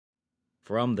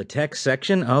From the tech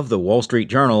section of the Wall Street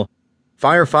Journal,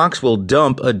 Firefox will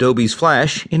dump Adobe's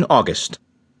Flash in August,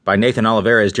 by Nathan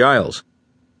Olivarez-Giles.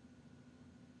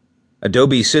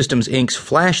 Adobe Systems Inc.'s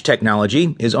Flash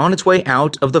technology is on its way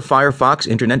out of the Firefox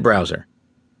internet browser.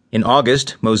 In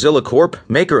August, Mozilla Corp.,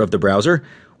 maker of the browser,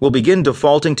 will begin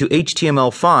defaulting to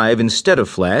HTML5 instead of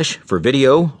Flash for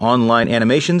video, online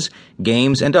animations,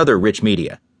 games, and other rich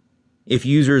media. If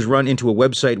users run into a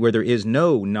website where there is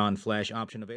no non-Flash option available,